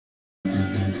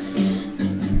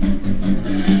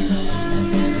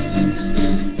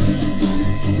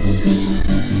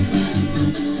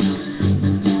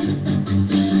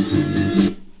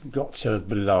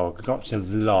got to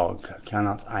vlog,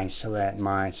 cannot isolate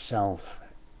myself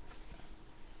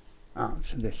at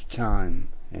this time,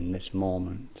 in this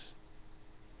moment,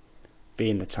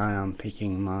 being that I am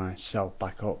picking myself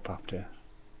back up after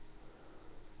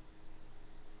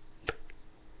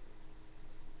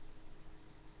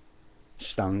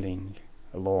standing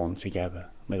alone together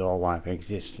with all life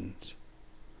existence,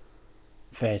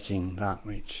 facing that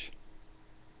which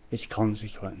is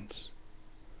consequent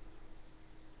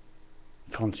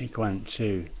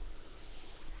to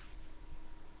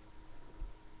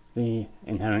the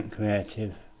inherent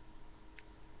creative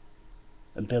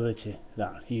ability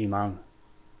that human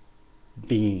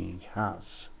being has.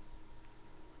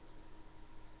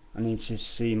 I need to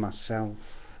see myself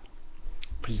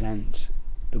present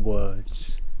the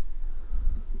words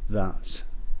that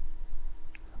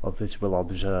others will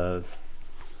observe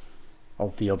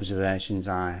of the observations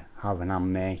I have and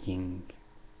am making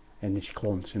in this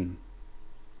quantum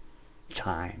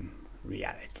time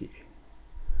reality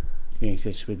we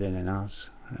exist within and as.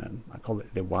 I call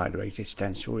it the wider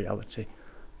existential reality,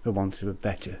 for want of a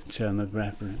better term of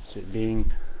reference, it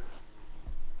being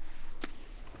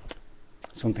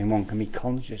something one can be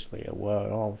consciously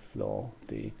aware of, though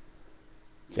the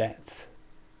depth,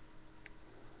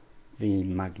 the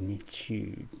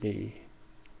magnitude, the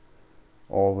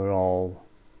overall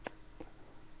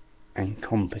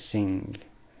encompassing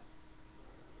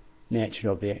nature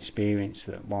of the experience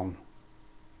that one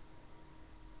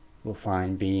will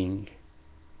find being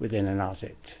within and as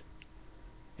it,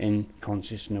 in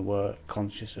conscious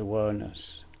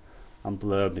awareness. I'm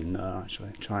blurbing there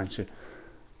actually, trying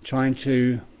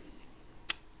to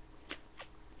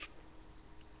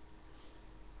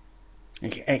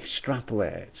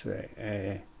extrapolate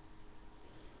a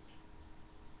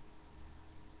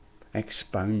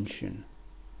expansion,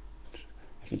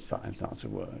 if that's a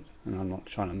word, and I'm not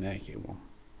trying to make it one,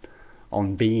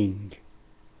 on being,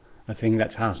 a thing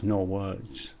that has no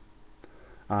words.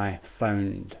 I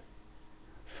found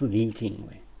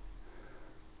fleetingly,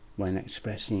 when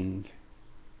expressing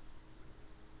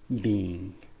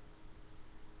being,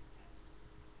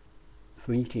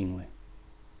 fleetingly.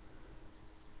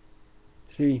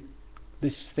 See,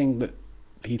 this thing that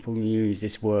people use,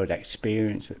 this word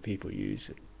experience that people use,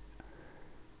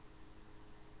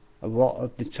 a lot of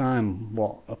the time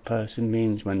what a person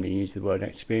means when they use the word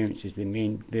experience is they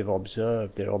mean they're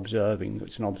observing,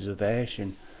 it's an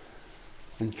observation.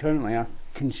 And currently I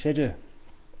consider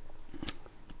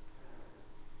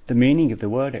the meaning of the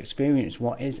word experience.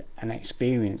 What is an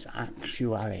experience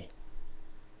actually?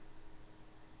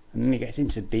 And then it gets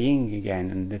into being again,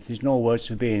 and if there's no words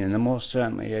for being, and there most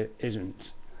certainly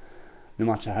isn't, no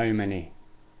matter how many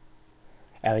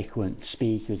eloquent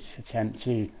speakers attempt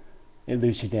to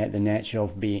elucidate the nature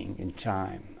of being in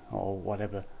time, or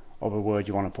whatever other word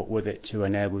you want to put with it to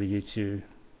enable you to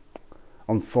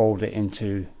unfold it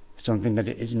into something that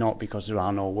it is not, because there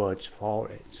are no words for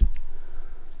it.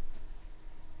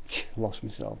 Lost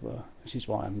myself there. This is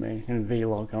why I'm making a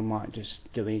vlog. I might just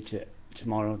delete it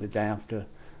tomorrow, the day after,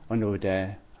 another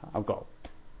day. I've got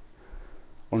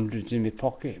hundreds in my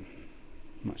pocket.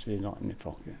 Actually not in my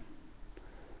pocket,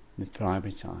 they're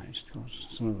privatised, because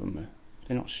some of them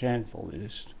they're not shameful, they're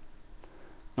just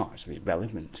not actually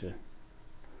relevant to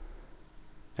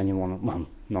anyone. Well,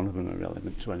 none of them are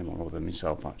relevant to anyone other than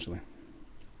myself actually,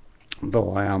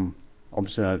 though I am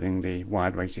observing the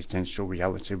wider existential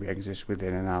reality we exist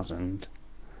within and as, and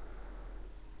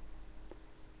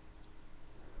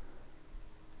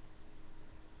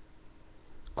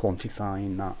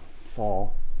quantifying that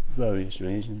for various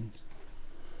reasons.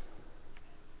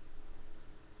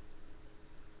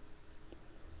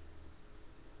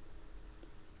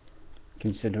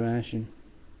 Consideration.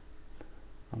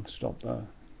 I'll stop there.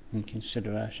 In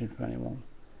consideration for anyone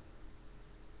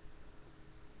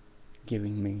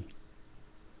giving me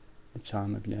the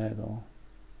time of day, though.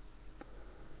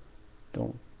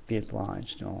 Don't be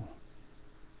obliged, or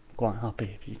I'm quite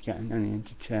happy if you're getting any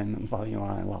entertainment value.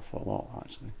 I laugh a lot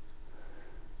actually.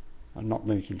 I'm not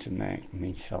looking to make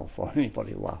myself or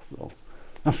anybody laugh though.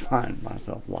 I find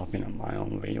myself laughing at my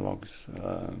own vlogs,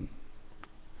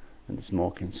 and there's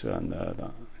more concern there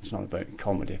that it's not about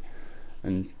comedy.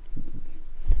 And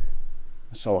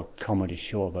I saw a comedy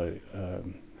show about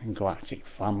Galactic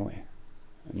Family,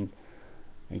 and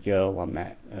a girl I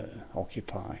met at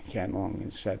Occupy came along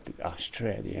and said that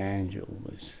Ashtray the Angel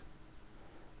was,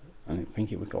 I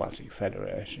think it was Galactic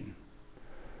Federation,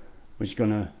 was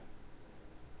gonna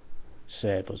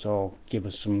save us all, give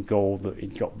us some gold that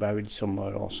he'd got buried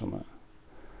somewhere or something.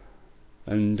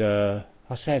 And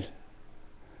I said,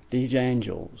 these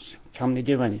angels, can they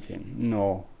do anything?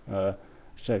 No.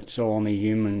 said, so only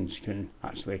humans can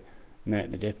actually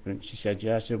make the difference. She said,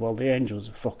 yeah. I said, well, the angels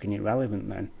are fucking irrelevant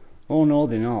then. Oh no,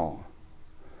 they're not.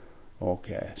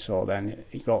 Okay, so then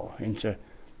it got into,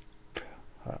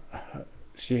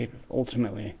 she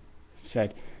ultimately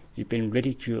said, you've been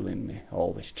ridiculing me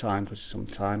all this time for some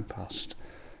time past.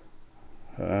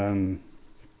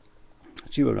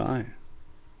 She was right.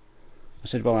 I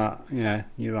said, well, yeah,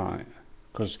 you're right,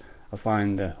 because I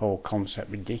find the whole concept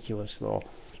ridiculous though.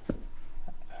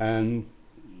 And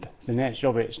the nature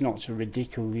of it's not to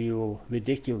ridicule you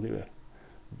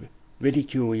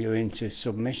into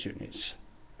submission. It's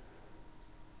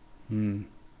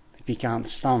if you can't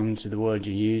stand to the words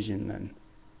you're using, then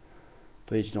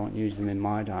please don't use them in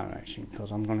my direction,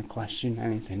 because I'm going to question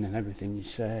anything and everything you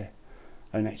say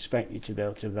and expect you to be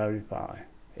able to verify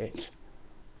it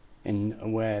in a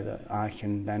way that I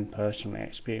can then personally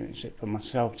experience it for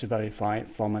myself, to verify it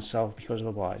for myself, because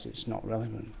otherwise it's not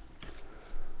relevant.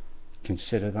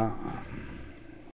 Consider that.